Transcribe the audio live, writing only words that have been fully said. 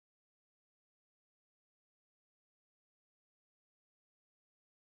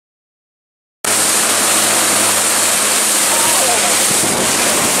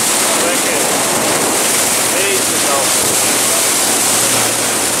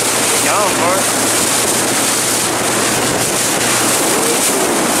Going for it.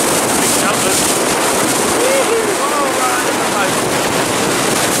 Big jumpers. All right in the boat.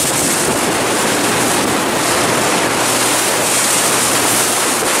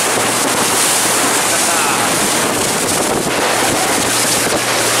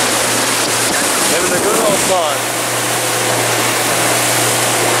 Having a good old time.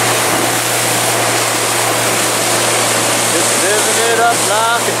 Just living it up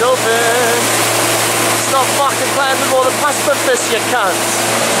like a dolphin. Stop fucking playing with all the pasta fish, you cunts.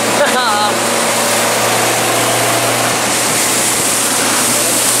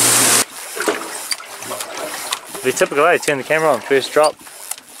 Be typical, eh? Turn the camera on, first drop.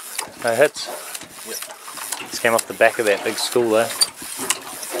 No hits. Yep. Just came off the back of that big school though.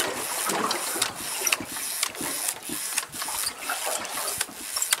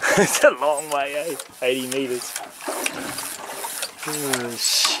 It's a long way, eh? 80 metres. Oh,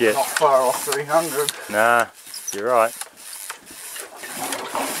 shit. Not far off 300. Nah, you're right.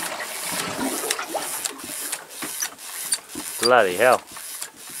 Bloody hell.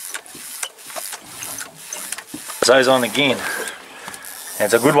 So's on again. And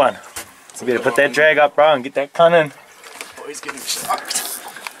it's a good one. So you better put that drag up, bro, and get that cunt in. Oh, he's getting sharked.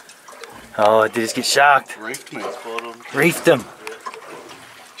 Oh, did he just get sharked? Reefed me. Reefed him.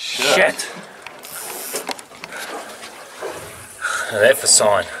 Shit. That for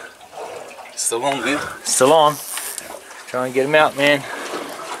sign. Still on, man. Still on. Try and get him out, man.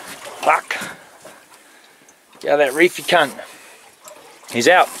 Fuck. Get out of that reefy cunt. He's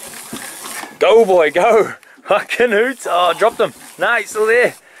out. Go, boy, go. Fucking hoots. Oh, I dropped him. Nah, he's still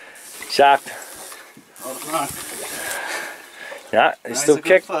there. Sharked. I don't know. Nah, he's still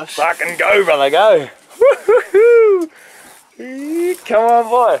kicked. Fucking go, brother, go. Woohoo! Come on,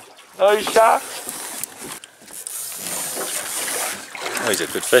 boy. No shark. Oh, he's a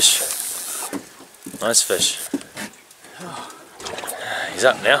good fish. Nice fish. He's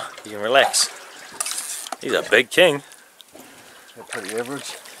up now. You can relax. He's a big king. They're pretty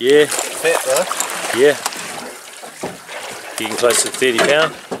average. Yeah. Fat though. Yeah. Getting close to 30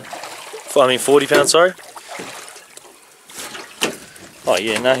 pound. I mean 40 pound, sorry. Oh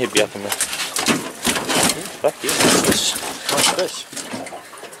yeah, no, he'd be up in there. Fuck yeah, nice fish. Nice fish.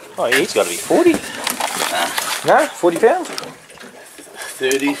 Oh yeah, he's got to be 40. No, 40 pounds?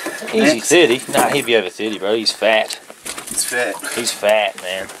 30. Easy, 30. Nah, he'd be over 30, bro. He's fat. He's fat. He's fat,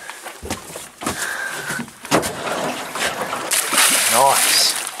 man.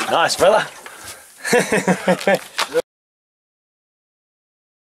 Nice. Nice, brother.